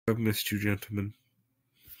I've missed you, gentlemen.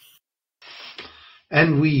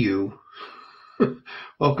 And you.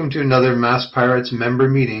 Welcome to another Mass Pirates member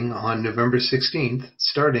meeting on November 16th,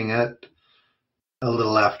 starting at a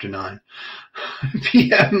little after 9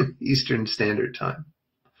 p.m. Eastern Standard Time.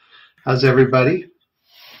 How's everybody?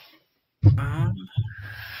 I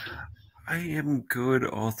am good,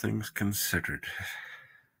 all things considered.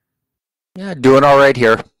 Yeah, doing all right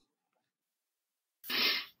here.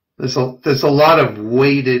 There's a lot of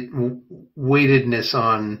weightedness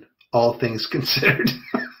on all things considered.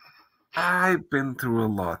 I've been through a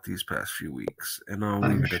lot these past few weeks, and I'll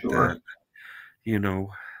leave it at that. You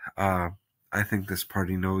know, I think this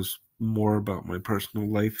party knows more about my personal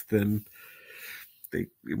life than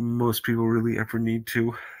most people really ever need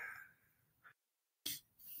to.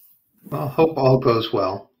 Well, hope all goes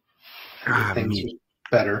well. Things are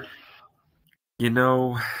better. You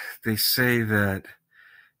know, they say that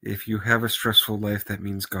if you have a stressful life, that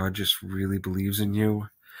means God just really believes in you.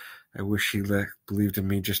 I wish he believed in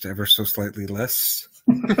me just ever so slightly less.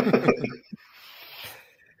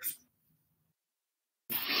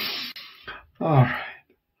 All right.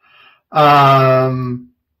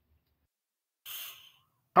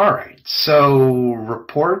 All right. So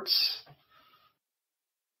reports.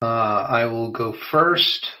 I will go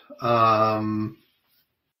first.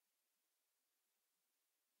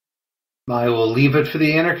 I will leave it for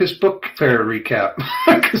the Anarchist Book Fair recap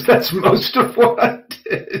because that's most of what I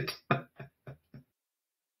did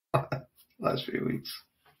last few weeks.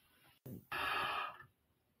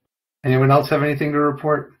 Anyone else have anything to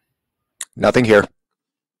report? Nothing here.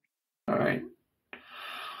 All right.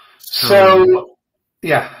 So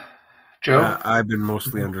yeah, Joe? I've been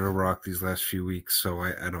mostly under a rock these last few weeks, so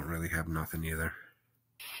I don't really have nothing either.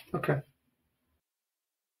 Okay.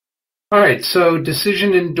 All right, so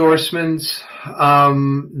decision endorsements.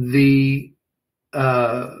 The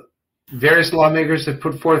various lawmakers have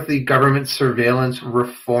put forth the Government Surveillance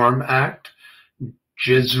Reform Act,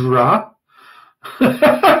 GSRA.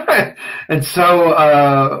 And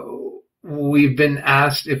so we've been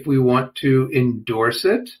asked if we want to endorse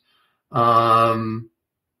it. So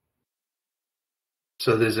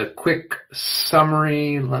there's a quick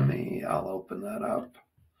summary. I'll open that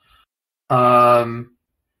up.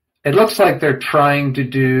 It looks like they're trying to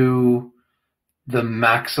do the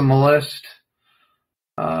maximalist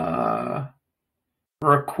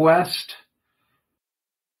request.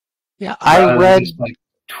 Yeah, I read just like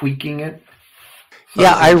tweaking it.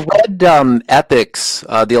 Yeah, I read EPIC's,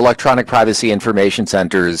 the Electronic Privacy Information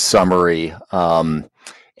Center's summary, and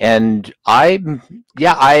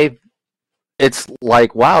it's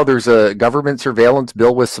like, wow, there's a government surveillance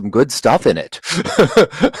bill with some good stuff in it.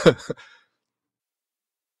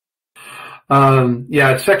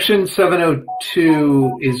 Section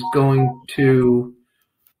 702 is going to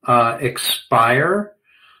expire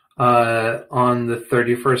on the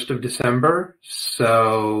 31st of December.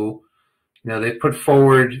 So, they put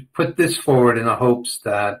this forward in the hopes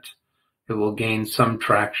that it will gain some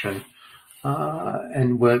traction.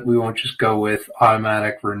 And we won't just go with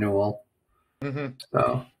automatic renewal. Mm-hmm.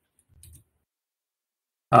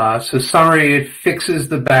 So summary, it fixes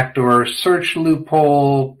the backdoor search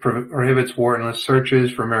loophole, prohibits warrantless searches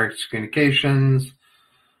for American communications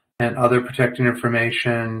and other protected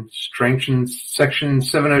information, strengthens Section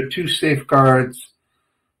 702 safeguards,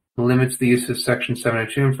 limits the use of Section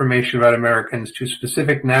 702 information about Americans to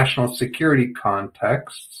specific national security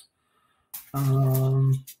contexts.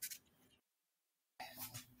 So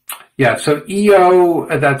EO,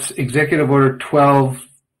 that's Executive Order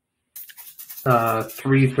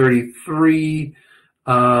 12-333,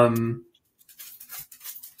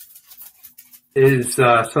 is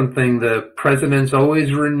something the presidents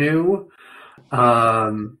always renew.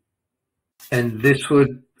 And this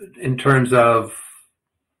would, in terms of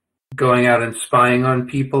going out and spying on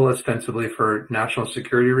people, ostensibly for national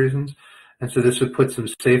security reasons. And so this would put some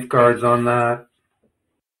safeguards on that.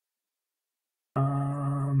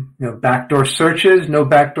 Backdoor searches, no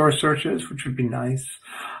backdoor searches, which would be nice.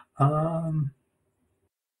 Can't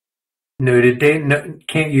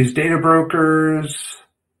use data brokers.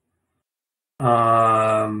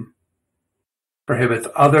 Prohibits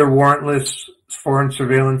other warrantless foreign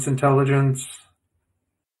surveillance intelligence.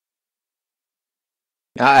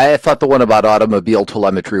 I thought the one about automobile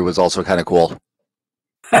telemetry was also kind of cool.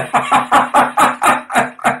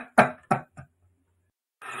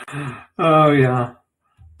 Oh, yeah.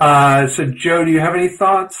 So, Joe, do you have any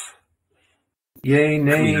thoughts? Yay,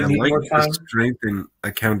 nay, I need like more time? the strength and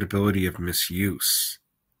accountability of misuse.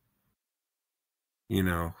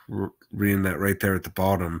 Reading that right there at the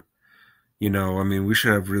bottom. We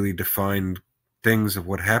should have really defined things of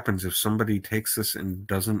what happens if somebody takes this and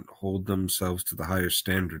doesn't hold themselves to the higher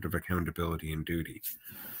standard of accountability and duty,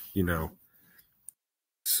 you know.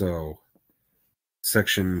 So,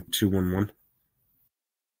 section 211.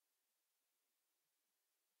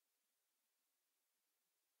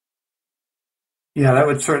 Yeah, that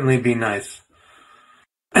would certainly be nice.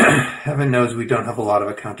 Heaven knows we don't have a lot of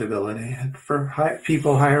accountability for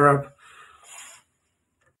people higher up.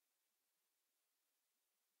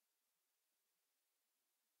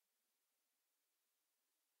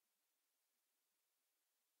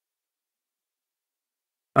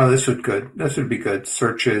 Oh, this would good. This would be good.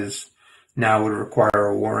 Searches now would require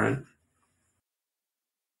a warrant.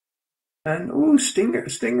 And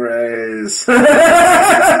stingrays.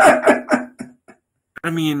 I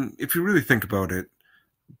mean, if you really think about it,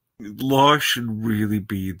 law should really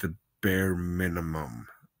be the bare minimum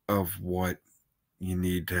of what you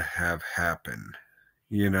need to have happen,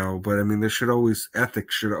 you know. But I mean,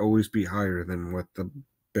 ethics should always be higher than what the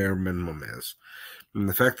bare minimum is. And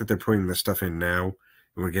the fact that they're putting this stuff in now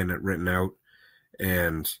and we're getting it written out,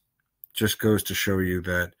 and just goes to show you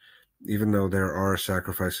that even though there are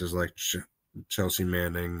sacrifices like Chelsea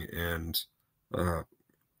Manning and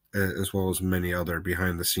as well as many other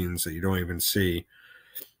behind the scenes that you don't even see,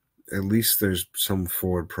 at least there's some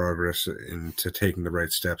forward progress into taking the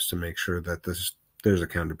right steps to make sure that there's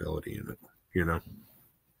accountability in it, you know.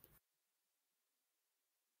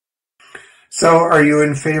 So, are you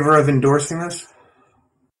in favor of endorsing this?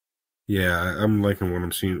 Yeah, I'm liking what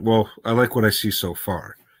I'm seeing. Well, I like what I see so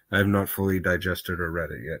far. I have not fully digested or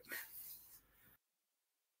read it yet.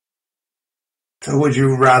 So would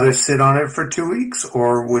you rather sit on it for 2 weeks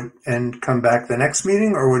and come back the next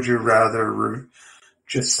meeting, or would you rather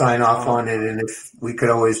just sign off on it, and if we could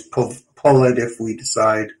always pull it if we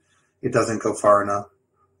decide it doesn't go far enough?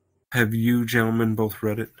 Have you gentlemen both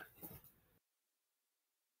read it?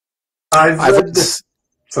 I've read this.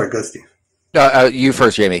 Sorry, go Steve. You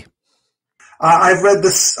first, Jamie. I've read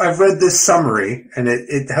this. I've read this summary, and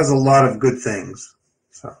it has a lot of good things.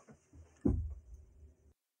 So.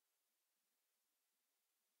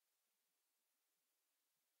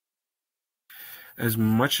 As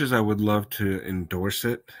much as I would love to endorse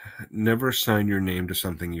it, never sign your name to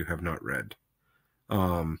something you have not read.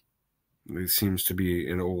 It seems to be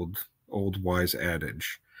an old wise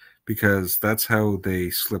adage, because that's how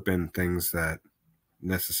they slip in things that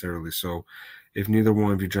necessarily. So, if neither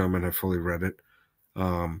one of you gentlemen have fully read it,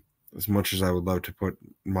 as much as I would love to put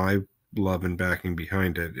my love and backing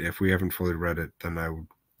behind it, if we haven't fully read it, then I would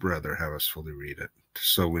rather have us fully read it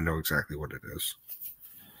so we know exactly what it is.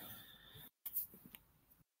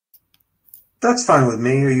 That's fine with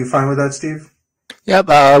me. Are you fine with that, Steve?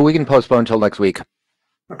 Yep, we can postpone until next week.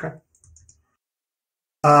 Okay.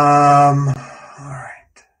 All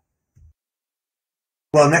right.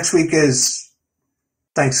 Well, next week is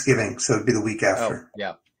Thanksgiving, so it'd be the week after. Oh,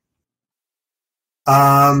 yeah.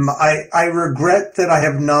 I regret that I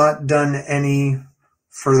have not done any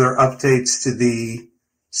further updates to the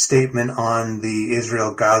statement on the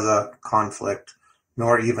Israel-Gaza conflict,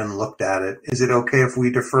 nor even looked at it. Is it okay if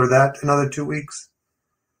we defer that another 2 weeks?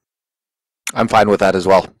 I'm fine with that as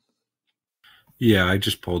well. Yeah, I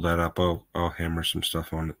just pulled that up. I'll hammer some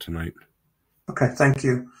stuff on it tonight. Okay, thank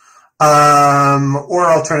you. Or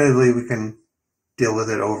alternatively, we can deal with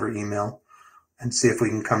it over email and see if we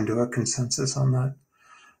can come to a consensus on that.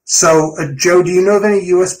 So, Joe, do you know of any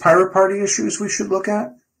U.S. Pirate Party issues we should look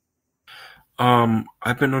at?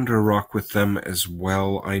 I've been under a rock with them as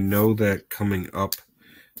well. I know that coming up,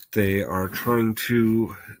 they are trying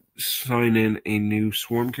to sign in a new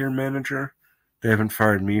swarm care manager. They haven't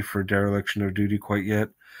fired me for dereliction of duty quite yet.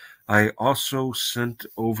 I also sent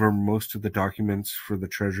over most of the documents for the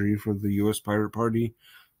Treasury for the U.S. Pirate Party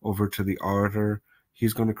over to the auditor.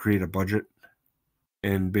 He's going to create a budget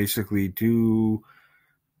and basically do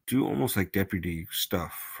almost like deputy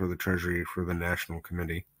stuff for the Treasury for the National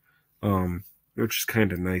Committee, which is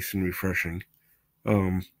kind of nice and refreshing.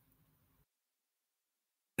 And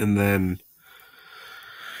then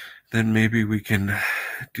maybe we can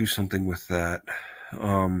do something with that.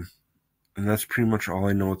 And that's pretty much all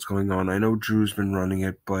I know what's going on. I know Drew's been running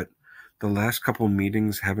it, but the last couple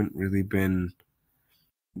meetings haven't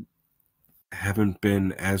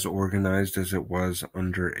been as organized as it was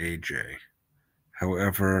under AJ.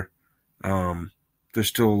 However, there's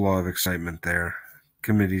still a lot of excitement there.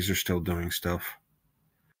 Committees are still doing stuff.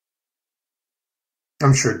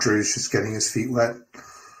 I'm sure Drew's just getting his feet wet.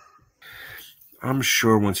 I'm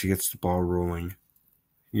sure once he gets the ball rolling,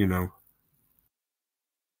 you know.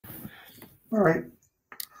 All right.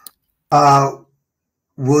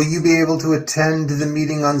 Will you be able to attend the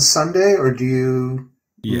meeting on Sunday, or do you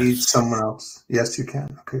need someone else? Yes, you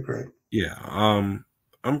can. Okay, great. Yeah, I'm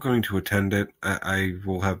going to attend it. I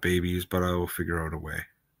will have babies, but I will figure out a way.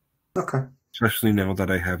 Okay. Especially now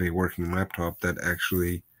that I have a working laptop that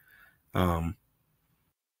actually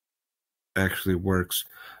works.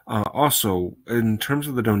 Also, in terms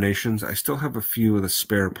of the donations, I still have a few of the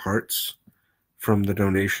spare parts from the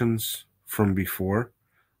donations from before.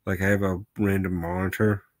 Like I have a random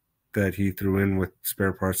monitor that he threw in with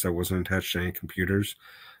spare parts that wasn't attached to any computers.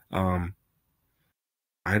 I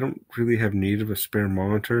don't really have need of a spare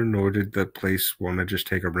monitor, nor did the place want to just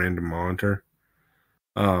take a random monitor.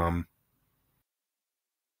 Do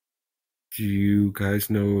you guys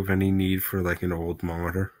know of any need for like an old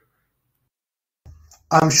monitor?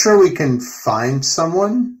 I'm sure we can find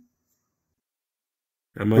someone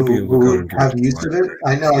I might be able to go and give have use of it.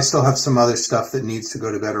 I know I still have some other stuff that needs to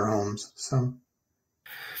go to Better Homes. So,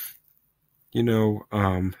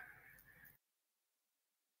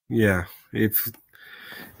 yeah, if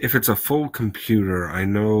it's a full computer, I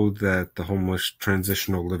know that the homeless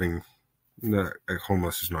transitional living,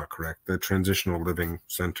 homeless is not correct. The transitional living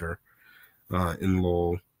center in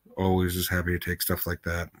Lowell always is happy to take stuff like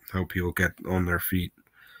that, help people get on their feet.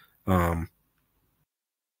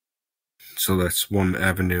 So that's one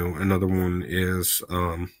avenue. Another one is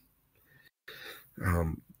one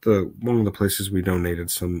of the places we donated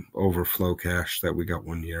some overflow cash that we got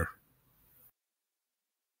one year.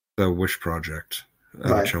 The Wish Project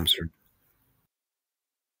out of Chelmsford.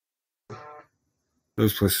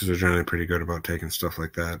 Those places are generally pretty good about taking stuff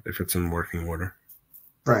like that if it's in working order.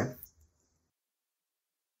 Right.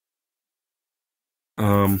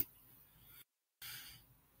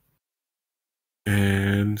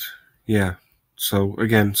 And yeah, so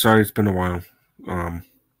again, sorry it's been a while.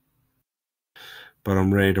 But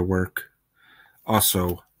I'm ready to work.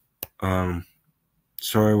 Also,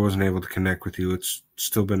 sorry I wasn't able to connect with you. It's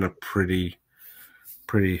still been a pretty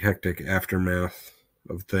hectic aftermath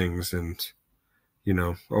of things, and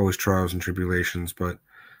always trials and tribulations, but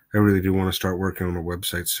I really do want to start working on a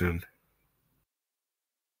website soon.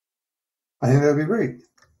 I think that'd be great.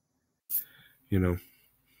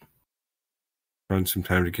 Find some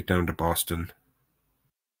time to get down to Boston.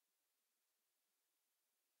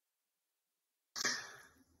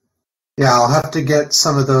 Yeah, I'll have to get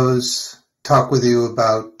some of those, talk with you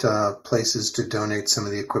about places to donate some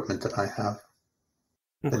of the equipment that I have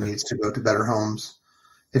that needs to go to Better Homes.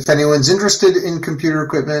 If anyone's interested in computer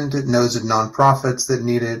equipment, it knows of nonprofits that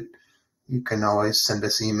need it, you can always send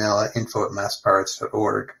us email at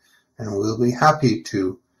info@masspirates.org, and we'll be happy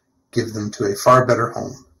to give them to a far better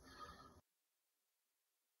home.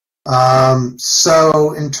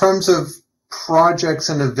 So in terms of projects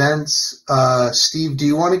and events, Steve, do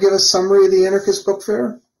you want to give a summary of the Anarchist Book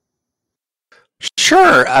Fair?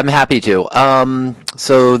 Sure, I'm happy to.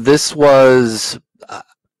 So this was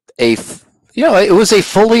it was a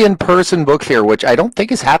fully in-person book fair, which I don't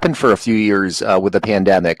think has happened for a few years with the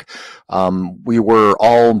pandemic. We were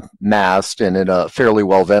all masked and in a fairly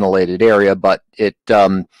well-ventilated area, but it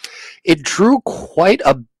drew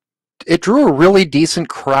it drew a really decent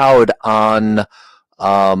crowd on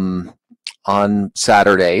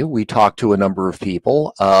Saturday. We talked to a number of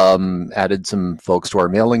people, added some folks to our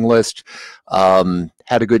mailing list,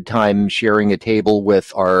 had a good time sharing a table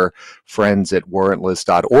with our friends at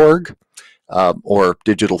warrantless.org, or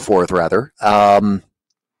Digital Fourth, rather. And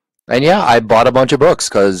yeah, I bought a bunch of books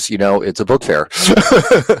because, it's a book fair.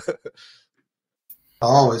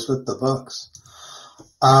 Always with the books.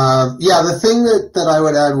 Yeah, the thing that I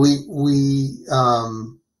would add, we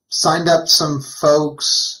signed up some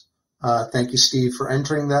folks. Thank you, Steve, for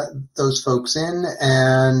entering those folks in,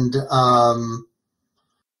 and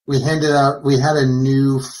we had a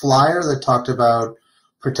new flyer that talked about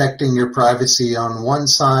protecting your privacy on one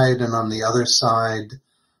side, and on the other side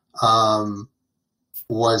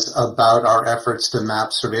was about our efforts to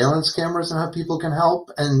map surveillance cameras and how people can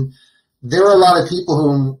help. And there were a lot of people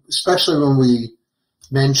who, especially when we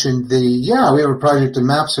mentioned we have a project to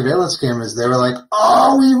map surveillance cameras, they were like,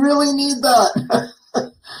 oh, we really need that.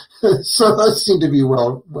 So that seemed to be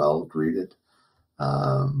well greeted.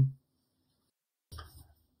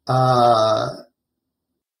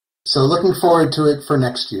 So looking forward to it for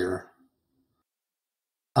next year.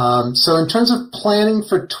 So in terms of planning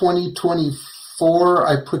for 2024,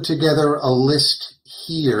 I put together a list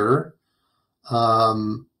here.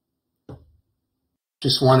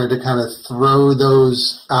 Just wanted to kind of throw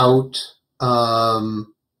those out.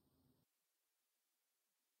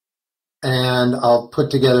 And I'll put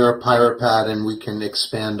together a pirate pad and we can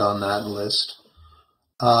expand on that list.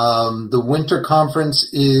 The winter conference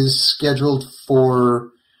is scheduled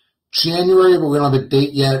for January, but we don't have a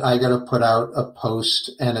date yet. I got to put out a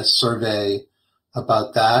post and a survey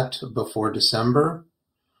about that before December.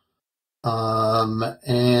 And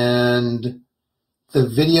the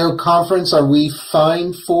video conference, are we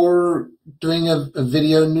fine for doing a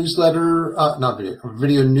video newsletter? A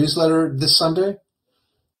video newsletter this Sunday?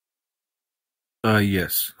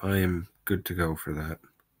 Yes, I am good to go for that.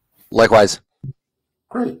 Likewise.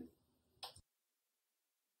 Great.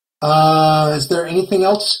 Is there anything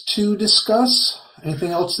else to discuss?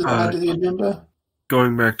 Anything else to add to the agenda?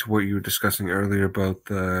 Going back to what you were discussing earlier about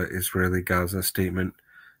the Israeli-Gaza statement,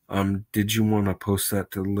 did you want to post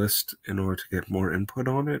that to the list in order to get more input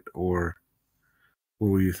on it, or what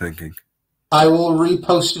were you thinking? I will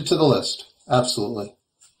repost it to the list. Absolutely.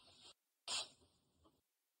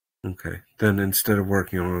 Okay. Then instead of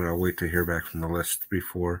working on it, I'll wait to hear back from the list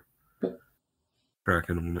before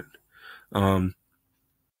cracking on it.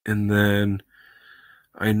 And then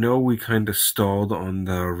I know we kind of stalled on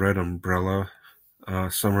the Red Umbrella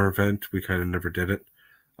summer event. We kind of never did it.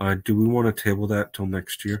 Do we want to table that till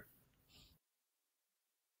next year?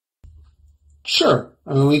 Sure.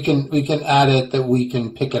 I mean, we can add it that we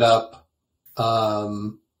can pick it up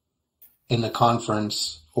in the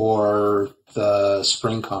conference or the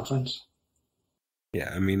spring conference.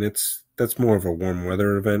 Yeah, I mean that's more of a warm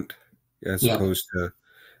weather event as opposed to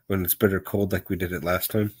when it's bitter cold like we did it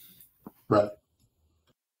last time. Right.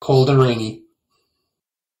 Cold and rainy.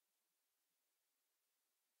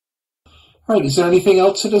 All right. Is there anything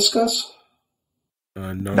else to discuss?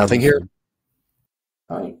 Nothing here.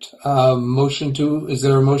 All right. Is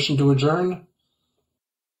there a motion to adjourn?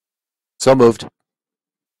 So moved.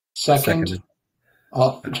 Second.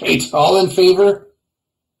 All in favor?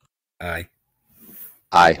 Aye.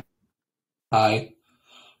 Aye. Aye.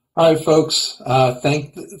 All right, folks.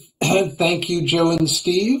 Thank you, Joe and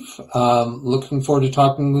Steve. Looking forward to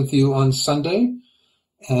talking with you on Sunday.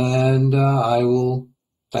 And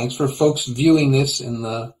thanks for folks viewing this in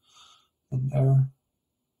their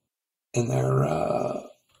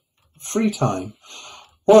free time.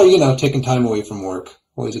 Or, taking time away from work.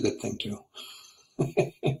 Always a good thing, too.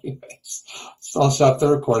 Anyways, so I'll stop the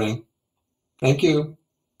recording. Thank you.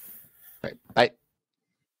 Right. Bye.